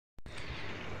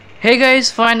Hey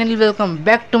guys, finally welcome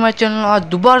back to my channel. आज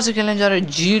दोबारा से खेलने जा रहे हैं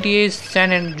GTA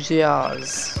San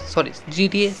Andreas, sorry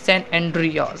GTA San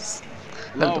Andreas,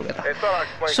 गलत हो गया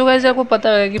था। सो गाइस, आपको पता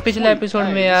है कि पिछले एपिसोड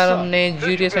में यार हमने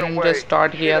GTA सैन एंड्रियास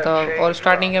स्टार्ट किया था और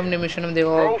स्टार्टिंग के हमने मिशन में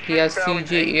देखा कि यार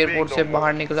CJ एयरपोर्ट से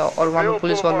बाहर निकला और वहाँ पे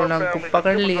पुलिस वालों ने हमको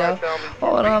पकड़ लिया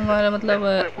और हमारा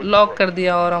मतलब लॉक कर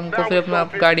दिया और हमको फिर अपना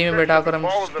गाड़ी में बैठाकर हम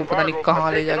उसको पता नहीं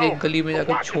कहाँ ले जाके गली में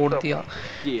जाके छोड़ दिया।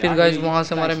 फिर गाइस वहाँ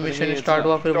से हमारा मिशन स्टार्ट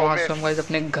हुआ। फिर वहाँ से हम गाइस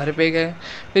अपने घर पे गए।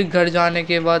 फिर घर जाने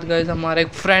के बाद गाइस हमारा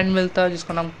एक फ्रेंड मिलता है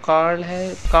जिसका नाम कार्ल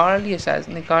है। कार्ल ये शायद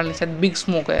नहीं, कार्ल नहीं, शायद बिग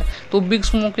स्मोक है। तो बिग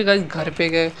स्मोक के गाइस घर पे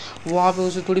गए, वहाँ पे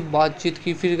उसे थोड़ी बातचीत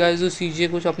की। फिर गाइस जो CJ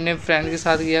कुछ अपने फ्रेंड के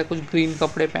साथ गया, कुछ ग्रीन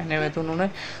कपड़े पहने हुए थे उन्होंने,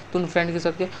 तो उन फ्रेंड के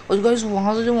साथ गया। और गाइस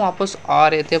वहाँ से जब वापस आ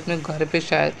रहे थे अपने घर पे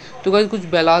शायद, तो गाइस कुछ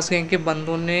बेलास गैंग के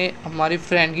बंदों ने हमारी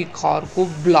फ्रेंड की कार को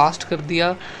ब्लास्ट कर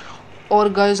दिया। और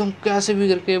गाइस हम कैसे भी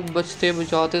करके बचते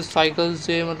बचाते साइकिल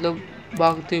से मतलब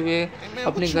भागते हुए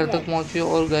अपने घर तक पहुंचे।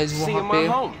 और गाइस वहाँ पे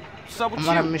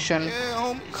हमारा मिशन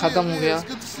ख़त्म हो गया।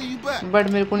 बट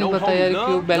मेरे को नहीं पता यार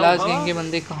कि वो बेलास गैंग के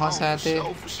बंदे कहाँ से आए थे,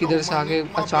 किधर से आगे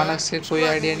अचानक से, कोई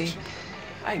आइडिया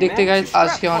नहीं। देखते गाइस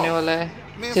आज क्या होने वाला है,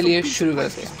 चलिए शुरू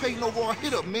करते हैं।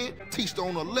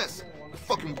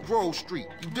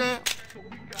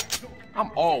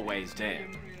 I'm always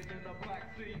down.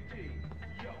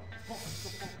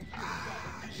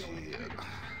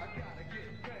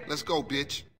 Let's go,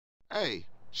 bitch. Hey,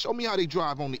 show me how they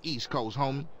drive on the East Coast,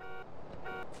 homie.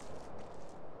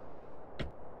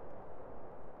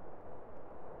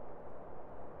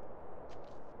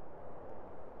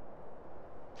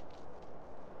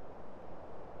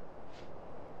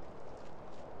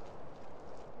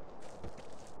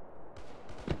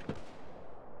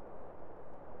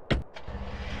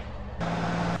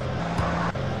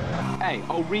 Hey,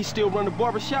 Reese still run the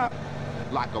barbershop?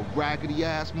 Like a raggedy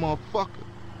ass motherfucker.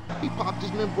 He popped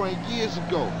his membrane years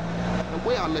ago. The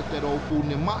way I let that old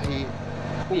fool in my head.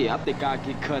 Yeah, I think I'll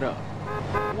get cut up.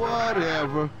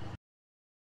 Whatever.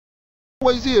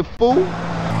 Always here, fool.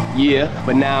 Yeah,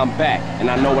 but now I'm back, and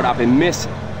I know what I've been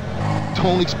missing.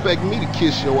 Don't expect me to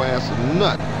kiss your ass or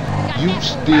nothing. You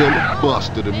still a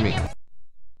buster to me.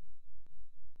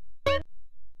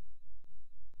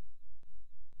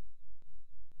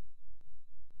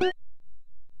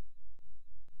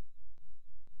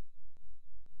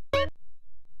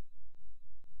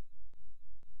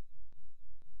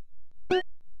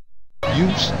 You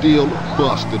still a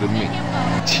buster to me.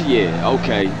 Yeah,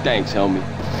 okay, thanks, homie.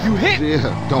 You hit?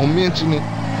 Yeah, don't mention it.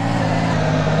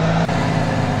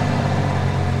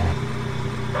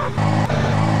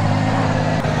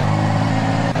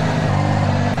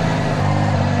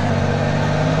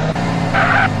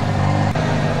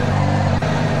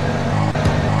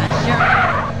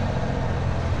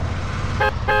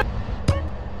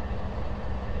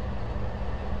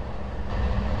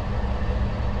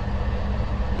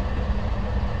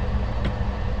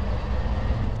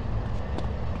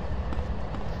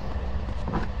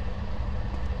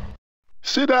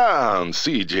 Sit down,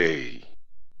 CJ.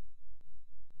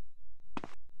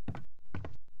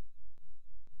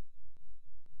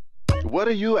 What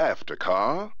are you after,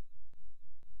 Carl?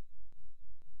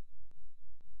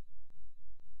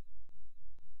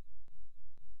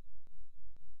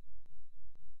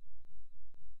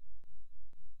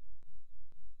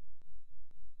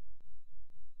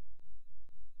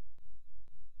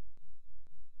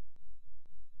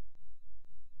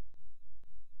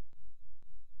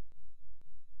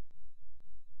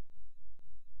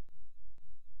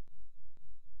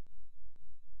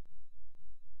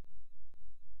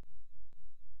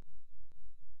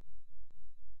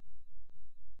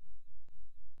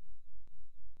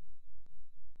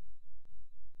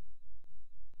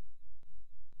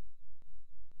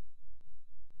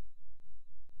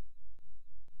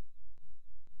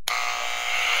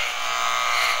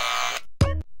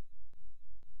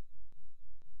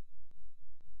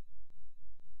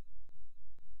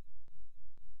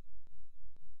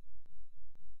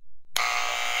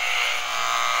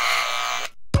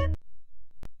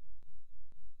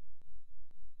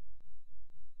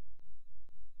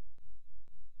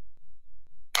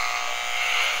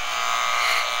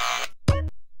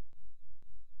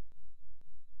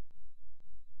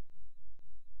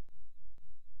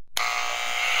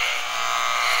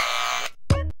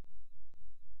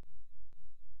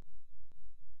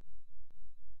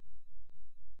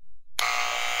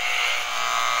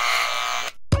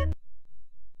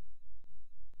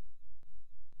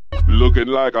 Looking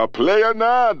like a player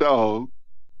now, dog.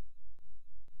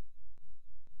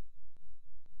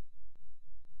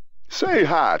 Say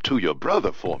hi to your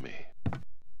brother for me.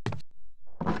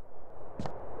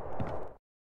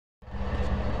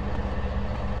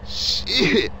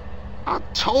 Shit! I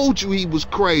told you he was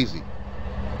crazy.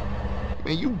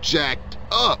 Man, you jacked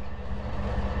up.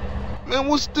 Man,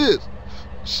 what's this?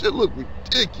 Shit look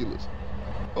ridiculous.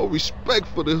 No respect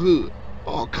for the hood.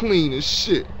 All clean as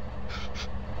shit.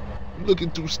 You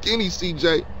looking too skinny,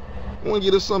 CJ. I wanna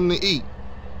get us something to eat.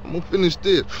 I'm gonna finish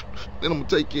this, then I'm gonna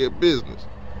take care of business.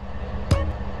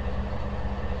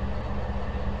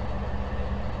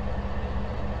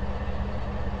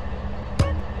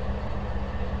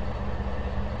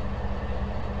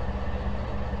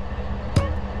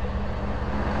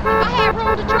 If I had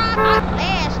room to drive, I'd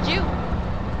blast you.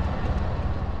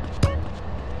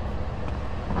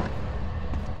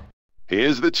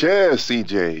 Here's the chair,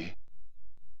 CJ.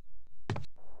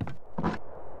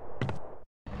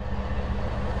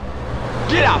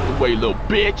 Get out the way, little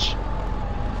bitch!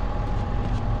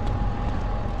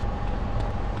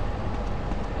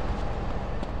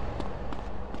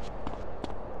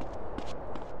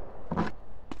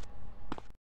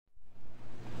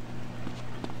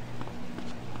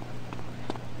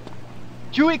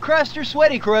 Chewy crust or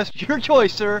sweaty crust, your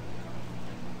choice, sir.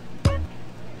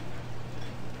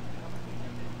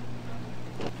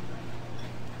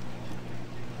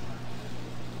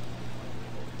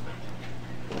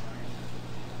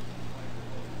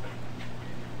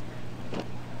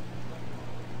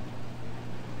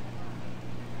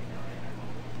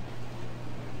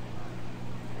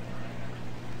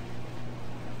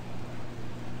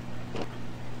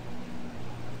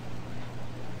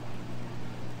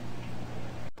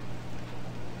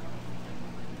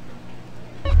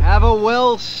 Have a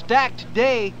well-stacked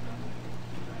day.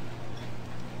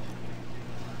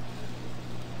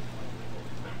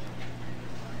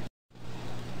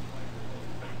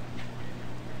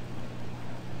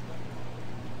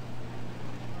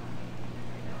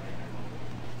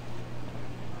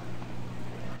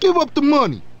 Give up the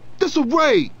money. This a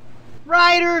raid.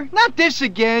 Ryder, not this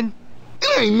again.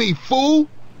 It ain't me, fool.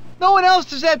 No one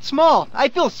else is that small. I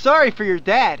feel sorry for your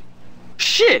dad.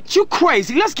 Shit, you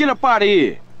crazy. Let's get up out of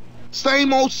here.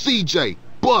 Same old CJ.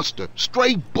 Buster.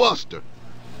 Straight Buster.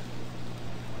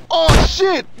 Oh,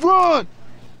 shit. Run.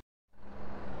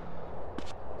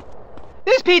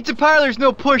 This pizza parlor's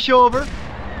no pushover.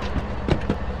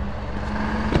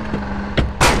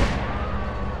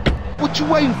 What you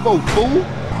waiting for, fool?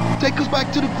 Take us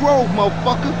back to the Grove,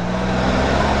 motherfucker.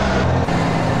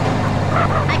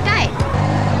 I got it.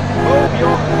 Move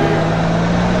your rear.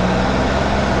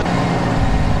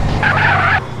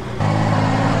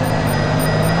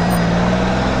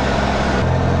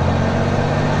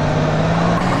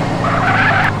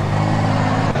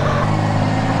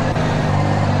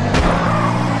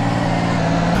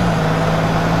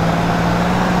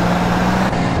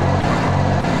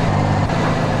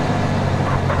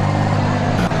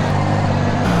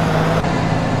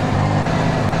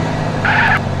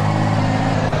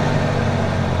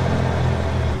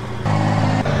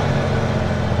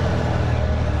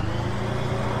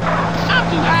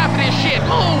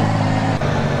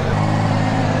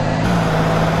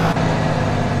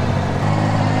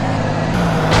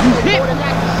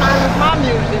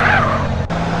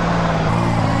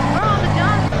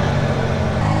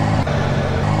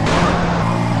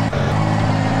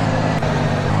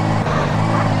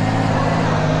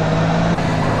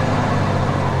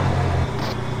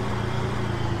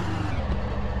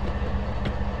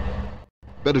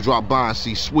 Better drop by and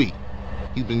see Sweet.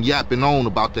 He's been yapping on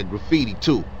about that graffiti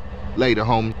too. Later,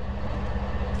 homie.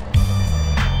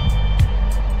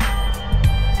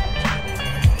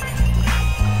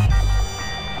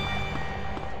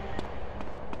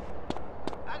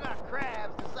 I got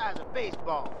crabs the size of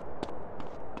baseball.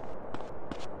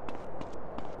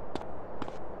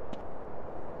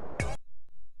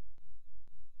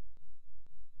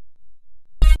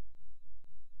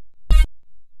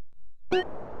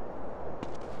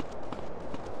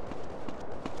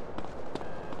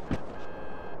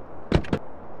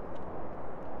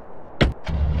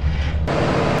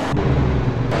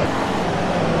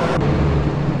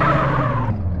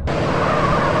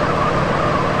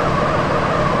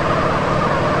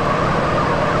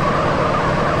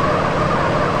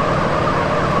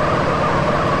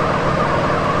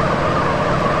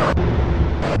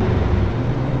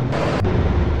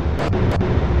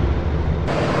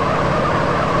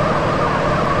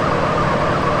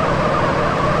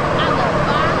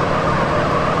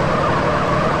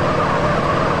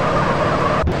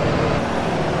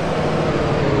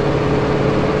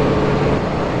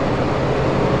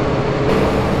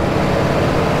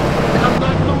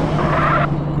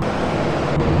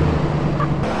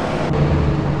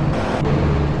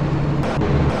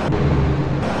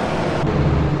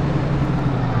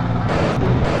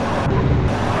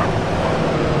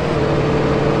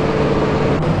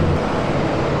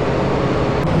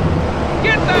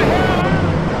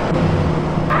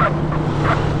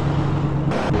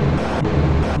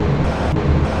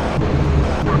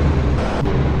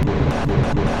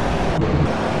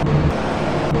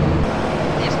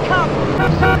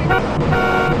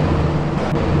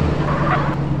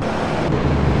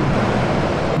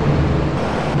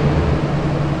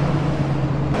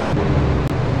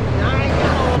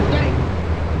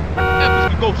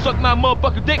 my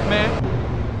motherfucking dick, man.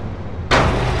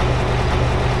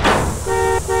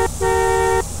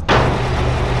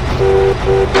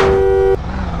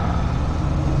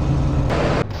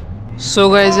 So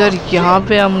guys यार, यहाँ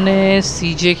पे हमने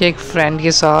सीजे के एक friend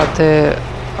के साथ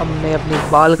हमने अपनी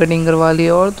बाल कटिंग करवा ली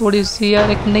और थोड़ी सी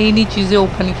यार एक नई चीज़ें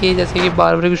ओपन की, जैसे कि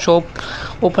बार्बर की शॉप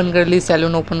ओपन कर ली,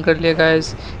 सैलून ओपन कर लिया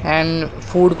guys, and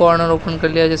food corner open कर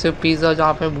लिया, जैसे पिज़्ज़ा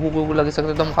जहाँ पे भूख भूख लग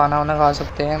सकते तो हम खाना वाना खा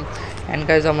सकते हैं। एंड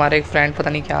गाइस हमारे एक फ्रेंड पता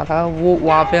नहीं क्या था, वो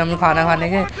वहाँ पे हम खाना खाने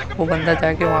गए, वो बंदा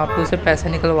जाके वहाँ पे उसे पैसे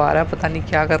निकलवा रहा है, पता नहीं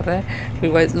क्या कर रहा है।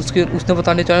 फिर गाइस उसने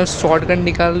पता नहीं चला शॉटगन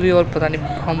निकाल ली और पता नहीं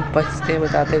हम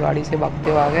बचाते गाड़ी से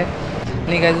भागते भागे।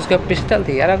 नहीं गाइस उसका पिस्टल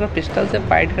थी यार, अगर पिस्टल से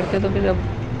फाइट करते तो फिर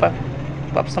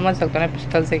अब समझ सकते हो ना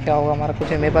पिस्टल से क्या होगा हमारा। कुछ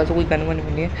है मेरे पास तो कोई गन वन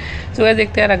भी नहीं है। तो गाइस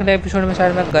देखते हैं अगले एपिसोड में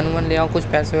शायद मैं गन वन ले आऊँ, कुछ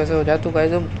पैसे वैसे हो जाए तो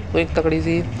गाइस तो एक तगड़ी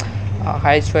सी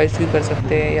हाइस्ट वाइस्ट भी कर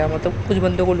सकते हैं, या मतलब कुछ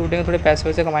बंदों को लूटेंगे, थोड़े पैसे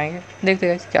वैसे कमाएंगे। देखते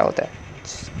हैं क्या होता है।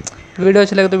 वीडियो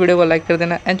अच्छा लगे तो वीडियो को लाइक कर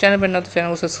देना, एंड चैनल पर ना तो चैनल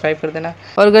को सब्सक्राइब कर देना,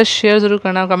 और अगर शेयर जरूर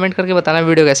करना, कमेंट करके बताना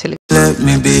वीडियो कैसे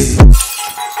लगी।